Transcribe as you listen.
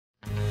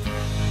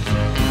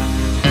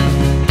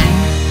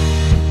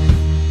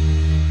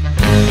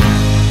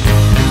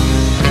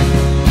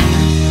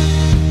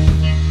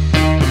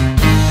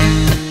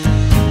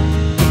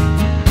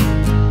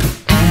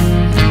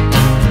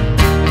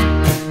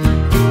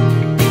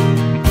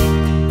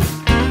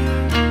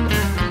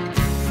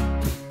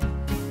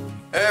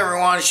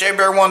Shea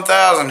Bear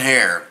 1000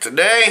 here.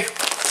 Today,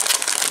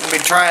 we'll be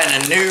trying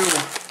a new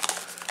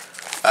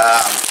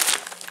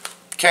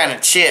kind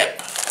of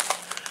chip.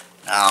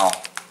 Now,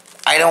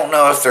 I don't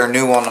know if they're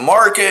new on the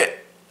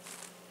market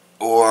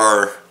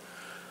or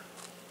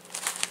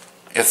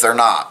if they're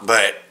not,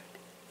 but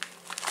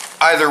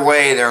either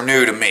way, they're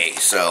new to me.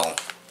 So,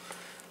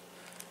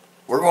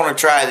 we're going to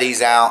try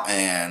these out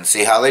and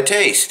see how they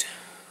taste.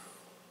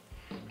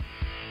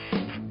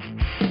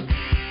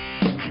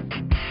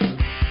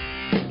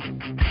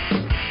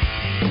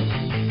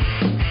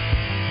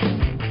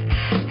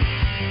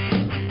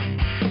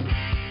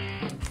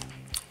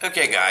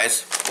 Okay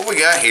guys, what we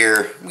got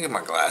here, let me get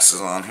my glasses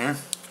on here.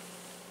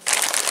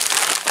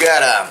 We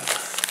got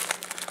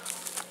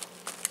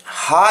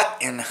hot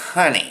and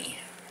honey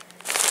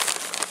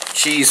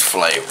cheese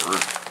flavor.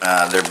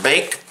 They're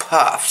baked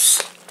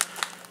puffs.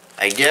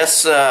 I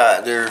guess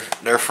they're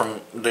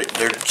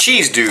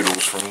Cheez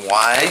Doodles from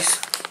Wise.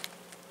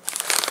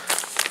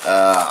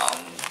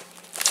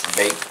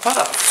 Baked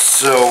puffs.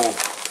 So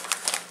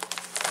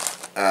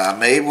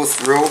made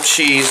with real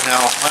cheese.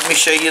 Now let me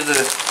show you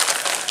the.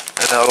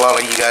 I know a lot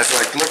of you guys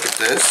like to look at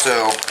this,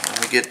 so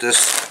let me get this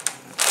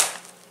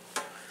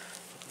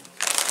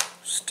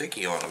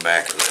sticky on the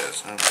back of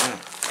this.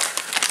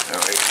 There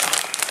we go.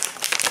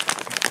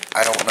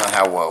 I don't know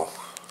how well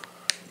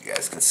you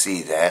guys can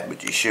see that,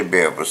 but you should be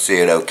able to see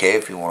it okay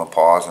if you want to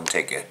pause and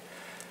take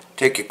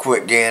a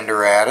quick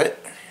gander at it.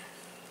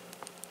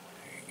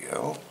 There you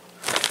go.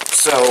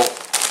 So,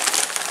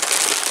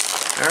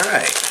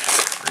 alright.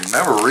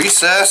 Remember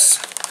recess?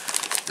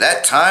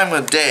 That time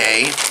of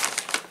day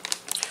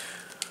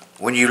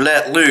when you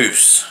let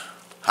loose,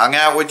 hung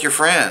out with your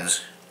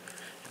friends,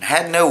 and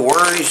had no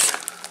worries.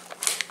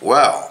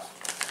 Well,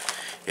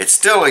 it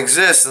still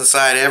exists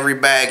inside every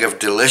bag of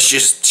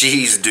delicious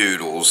Cheez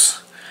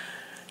Doodles.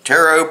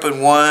 Tear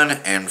open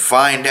one and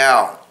find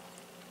out.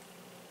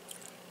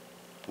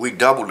 We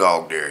double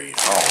dog dare you.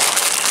 Oh,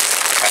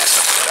 pass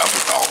up the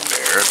double dog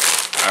dare.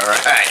 All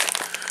right.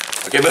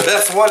 Okay, but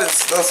that's what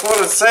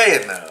it's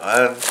saying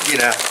though. You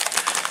know,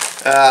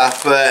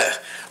 but.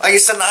 Like I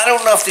said, I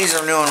don't know if these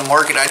are new on the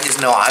market. I just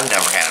know I've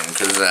never had them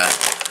because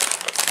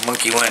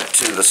Monkey went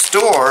to the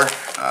store,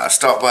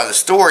 stopped by the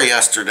store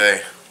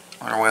yesterday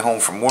on our way home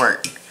from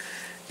work,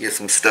 get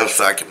some stuff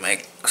so I can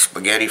make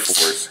spaghetti for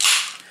us.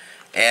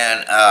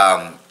 And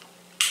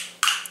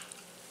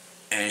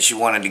she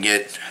wanted to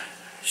get,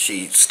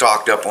 she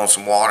stocked up on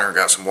some water,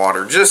 got some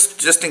water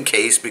just in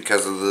case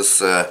because of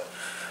this,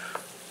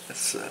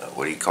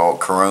 what do you call it,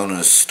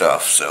 Corona's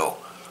stuff. So.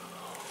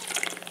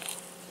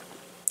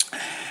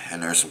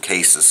 And there's some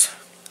cases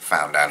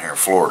found down here in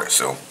Florida,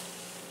 so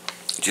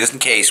just in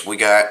case, we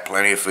got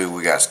plenty of food,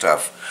 we got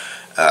stuff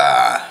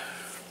that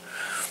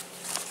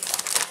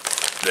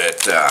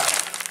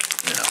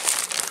you know,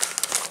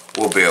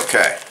 we'll be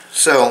okay.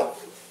 So,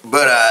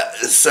 but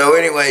so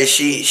anyway,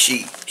 she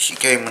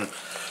came and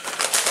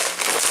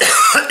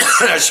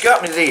she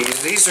got me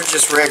these. These are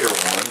just regular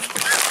ones.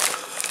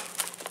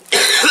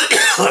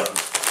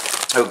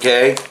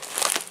 Okay,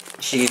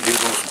 Cheez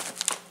Doodles.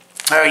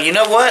 You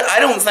know what? I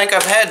don't think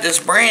I've had this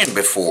brand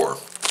before,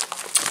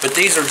 but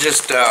these are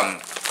just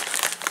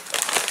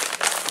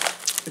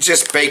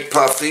baked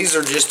puffs. These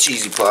are just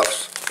cheesy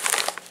puffs.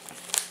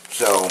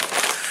 So,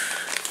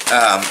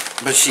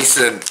 but she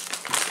said,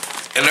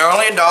 and they're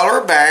only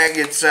 $1 a bag.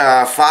 It's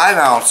 5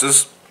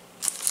 ounces,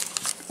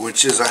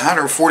 which is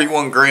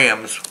 141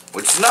 grams,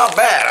 which is not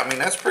bad. I mean,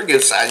 that's a pretty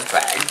good sized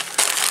bag.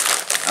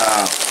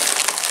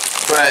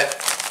 But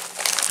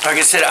like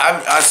I said,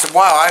 I said,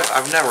 wow,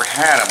 I've never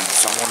had them,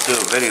 so I'm going to do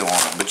a video on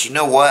them. But you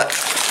know what?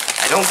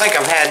 I don't think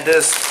I've had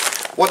this.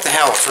 What the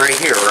hell? It's right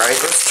here, right?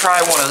 Let's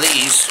try one of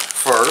these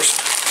first.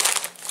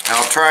 And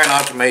I'll try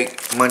not to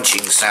make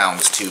munching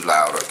sounds too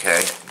loud,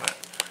 okay?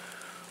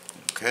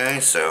 Okay,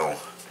 so.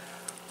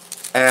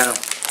 And.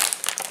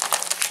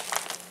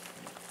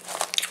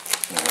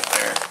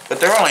 There. But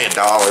they're only $1.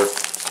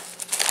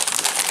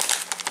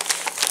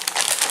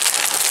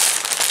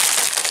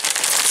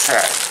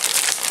 Okay.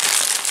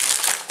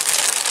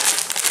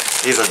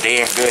 These are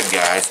damn good,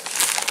 guys.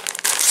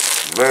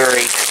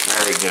 Very,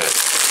 very good.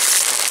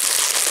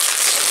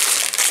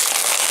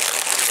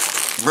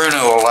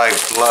 Bruno will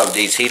love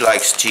these. He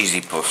likes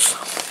cheesy puffs.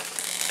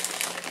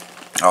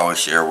 I always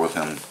share with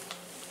him.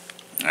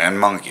 And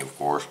Monkey, of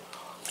course.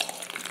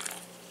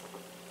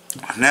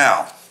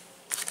 Now,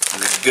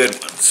 the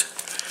good ones.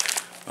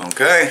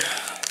 Okay.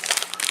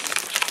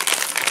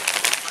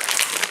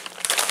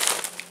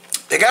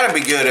 They gotta be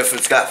good if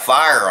it's got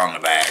fire on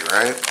the bag,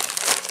 right?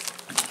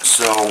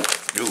 So,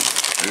 ooh,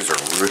 these are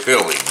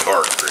really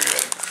dark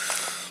red.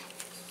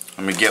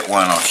 Let me get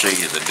one, I'll show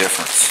you the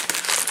difference.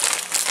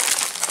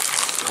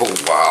 Oh,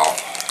 wow.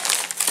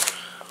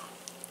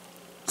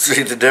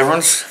 See the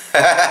difference?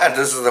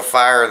 This is the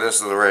fire, this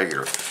is the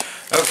regular.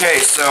 Okay,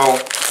 so,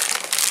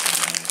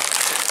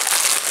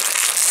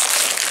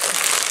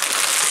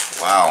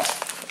 wow.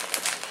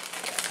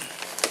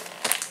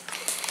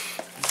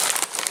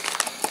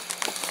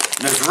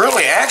 There's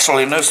really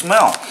actually no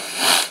smell.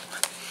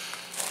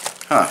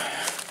 Huh.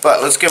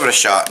 But let's give it a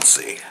shot and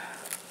see.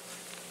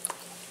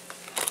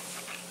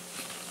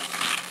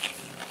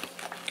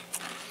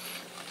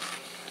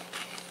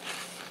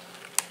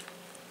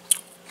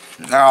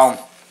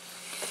 Now,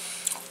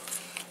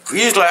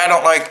 usually I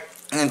don't like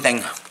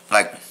anything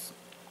like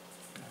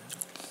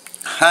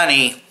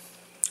honey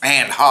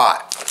and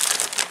hot.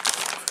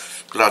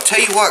 But I'll tell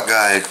you what,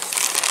 guys,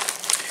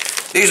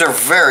 these are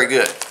very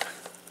good.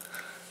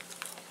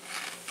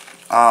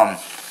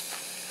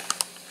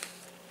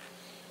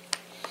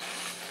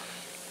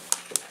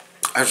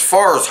 As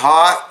far as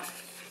hot,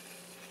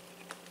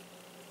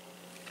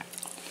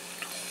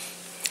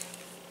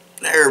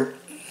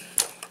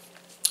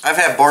 I've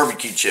had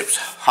barbecue chips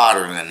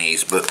hotter than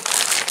these, but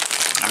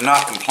I'm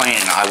not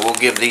complaining. I will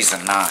give these a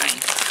 9.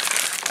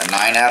 A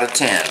 9 out of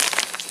 10.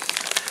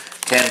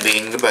 10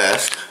 being the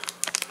best.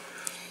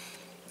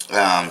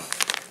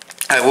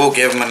 I will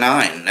give them a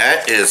 9.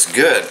 That is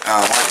good. Like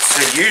I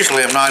said,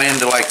 usually I'm not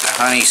into like the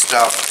honey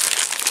stuff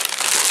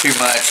too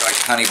much, like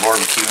honey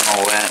barbecue and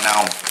all that.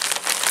 Now,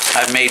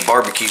 I've made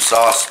barbecue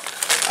sauce.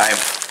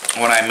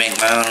 When I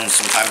make my own,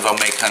 sometimes I'll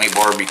make honey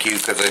barbecue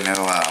because I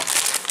know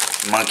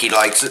Monkey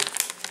likes it.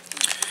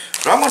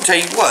 But I'm going to tell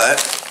you what,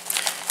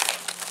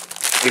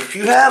 if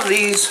you have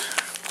these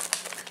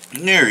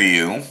near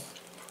you,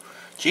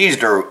 Cheez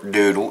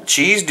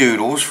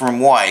Doodles from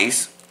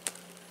Weiss,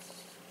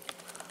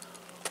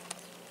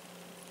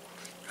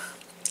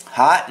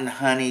 hot and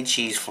honey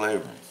cheese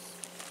flavor.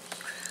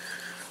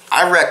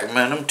 I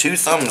recommend them. 2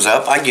 thumbs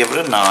up. I give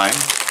it a 9.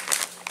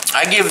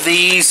 I give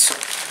these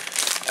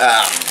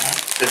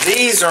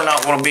are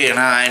not going to be a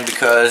 9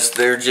 because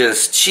they're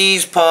just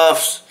cheese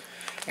puffs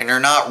and they're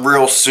not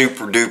real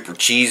super duper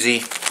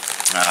cheesy.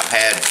 I've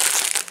had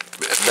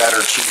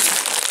better cheesy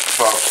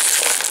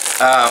puffs.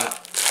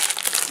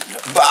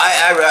 But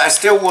I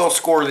still will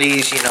score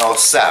these, you know,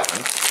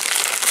 7.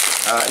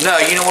 No,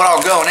 you know what,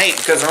 I'll go an 8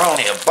 because they're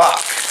only $1.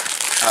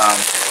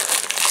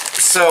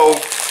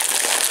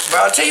 But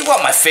I'll tell you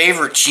what my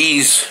favorite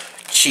cheese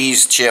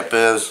chip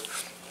is.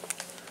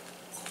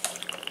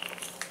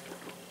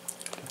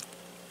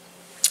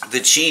 The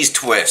cheese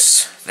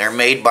twists. They're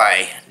made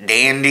by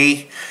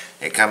Dandy.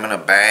 They come in a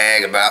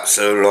bag about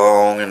so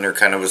long and they're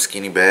kind of a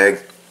skinny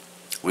bag.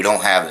 We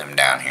don't have them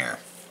down here.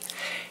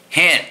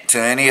 Hint to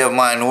any of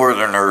my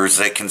northerners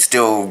that can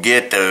still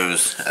get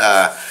those.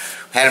 Had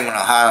them in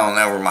Ohio and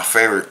they were my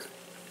favorite.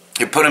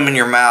 You put them in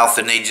your mouth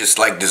and they just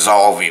like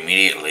dissolve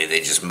immediately. They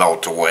just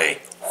melt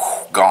away.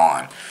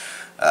 Gone.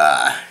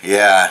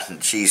 Yeah,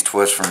 cheese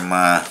twist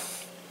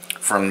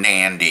from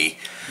Dandy.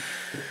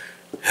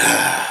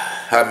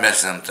 I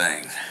miss them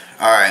things.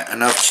 Alright,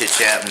 enough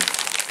chit-chatting.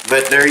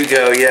 But there you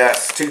go,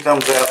 yes. 2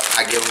 thumbs up.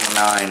 I give them a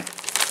 9.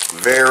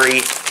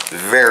 Very,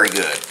 very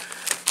good.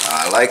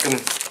 I like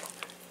them.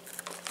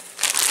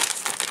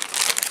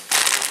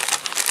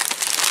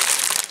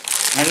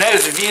 And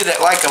those of you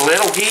that like a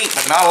little heat,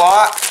 but not a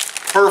lot,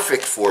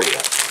 perfect for you.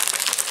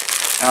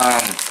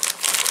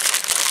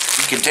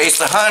 You can taste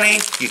the honey.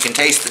 You can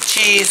taste the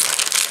cheese.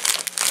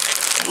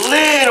 A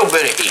little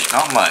bit of heat,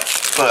 not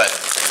much, but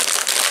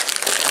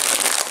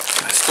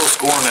I'm still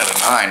scoring at a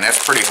 9.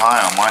 That's pretty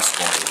high on my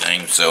scoring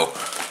thing, so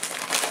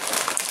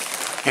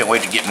can't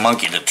wait to get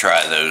Monkey to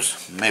try those.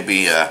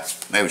 Maybe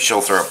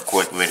she'll throw up a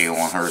quick video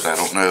on hers. I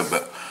don't know,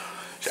 but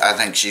I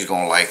think she's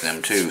gonna like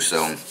them too.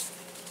 So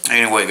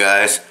anyway,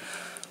 guys,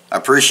 I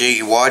appreciate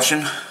you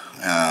watching.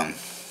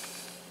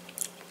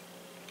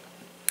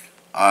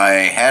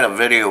 I had a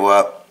video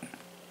up,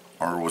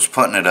 or was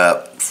putting it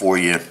up for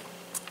you.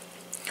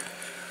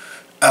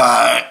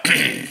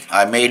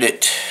 I made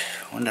it.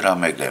 When did I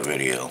make that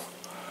video?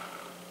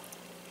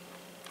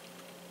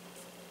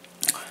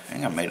 I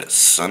think I made it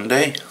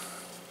Sunday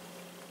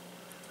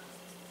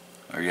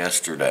or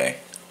yesterday.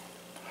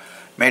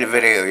 Made a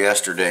video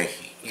yesterday.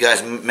 You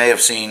guys may have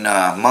seen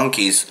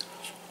Monkey's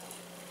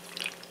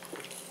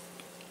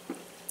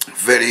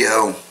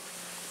video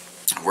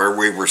where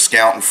we were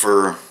scouting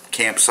for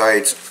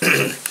campsites.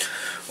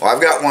 Well,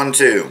 I've got one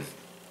too,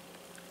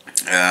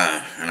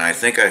 and I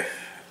think I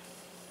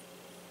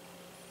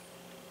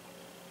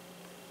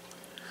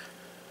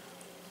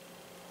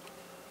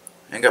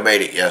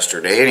made it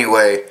yesterday.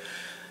 Anyway,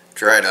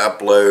 tried to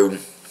upload.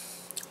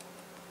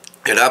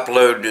 It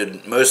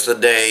uploaded most of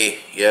the day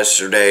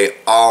yesterday,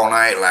 all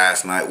night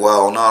last night.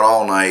 Well, not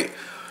all night.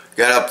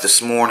 Got up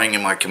this morning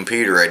and my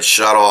computer had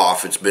shut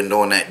off. It's been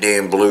doing that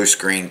damn blue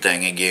screen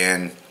thing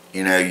again.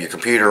 You know, your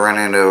computer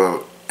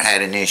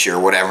had an issue or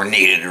whatever,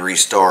 needed to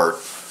restart.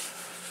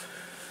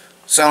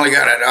 So I only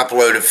got it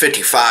uploaded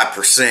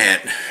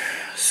 55%.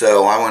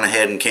 So I went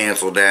ahead and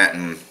canceled that,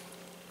 and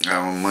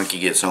when Monkey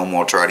gets home,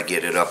 I'll try to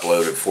get it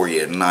uploaded for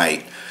you at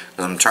night.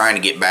 I'm trying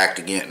to get back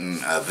to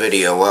getting a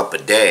video up a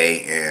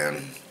day,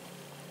 and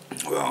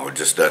well, it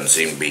just doesn't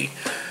seem to be,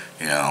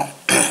 you know,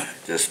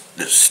 just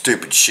this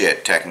stupid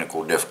shit,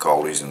 technical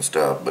difficulties and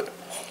stuff. But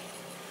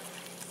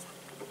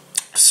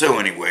so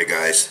anyway,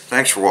 guys,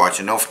 thanks for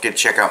watching. Don't forget to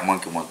check out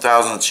Monkey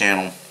 1000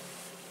 channel.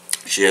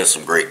 She has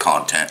some great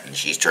content, and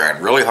she's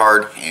trying really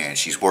hard, and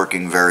she's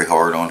working very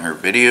hard on her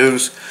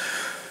videos.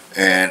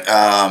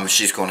 And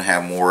she's going to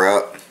have more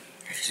up.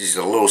 She's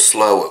a little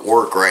slow at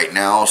work right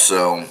now,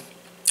 so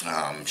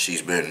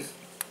she's been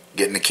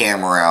getting the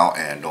camera out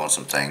and doing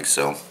some things.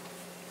 So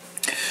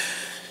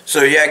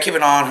yeah, keep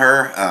an eye on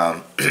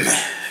her.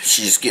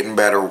 She's getting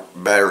better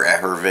at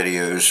her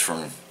videos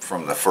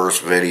from the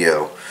first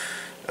video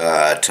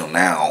till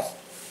now.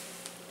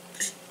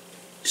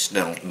 She's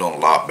doing a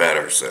lot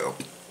better. So,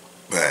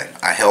 but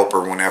I help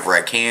her whenever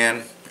I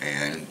can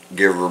and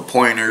give her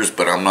pointers.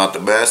 But I'm not the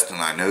best,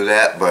 and I know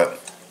that. But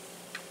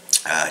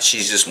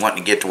she's just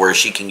wanting to get to where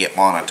she can get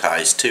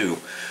monetized too.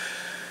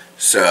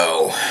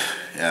 So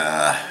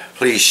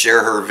please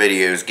share her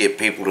videos, get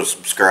people to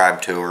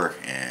subscribe to her,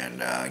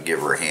 and give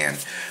her a hand.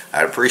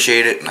 I'd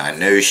appreciate it, and I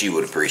know she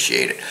would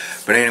appreciate it.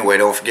 But anyway,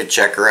 don't forget to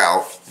check her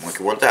out,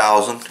 Monkey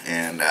 1000.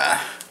 And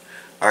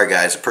alright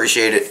guys,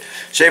 appreciate it.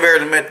 Shea Bear,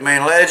 the Myth, the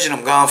Man, Legend.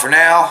 I'm gone for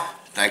now.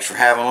 Thanks for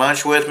having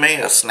lunch with me,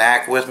 a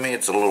snack with me.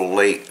 It's a little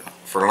late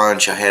for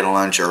lunch. I had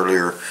lunch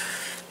earlier,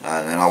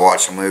 and then I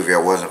watched a movie. I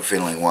wasn't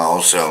feeling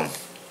well, so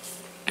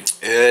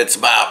it's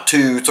about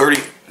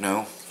 2:30.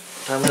 No,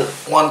 what time is it?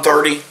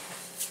 1:30.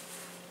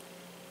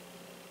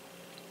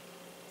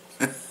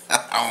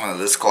 I don't know,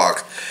 this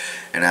clock's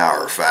an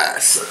hour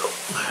fast, so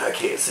I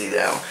can't see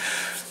that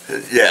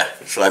one. Yeah,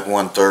 it's like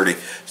 1:30.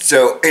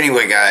 So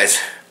anyway guys,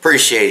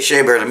 appreciate it.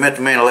 Shea Bear, the Myth,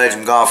 the Man, the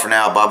Legend, gone for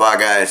now. Bye bye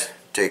guys.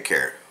 Take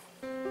care.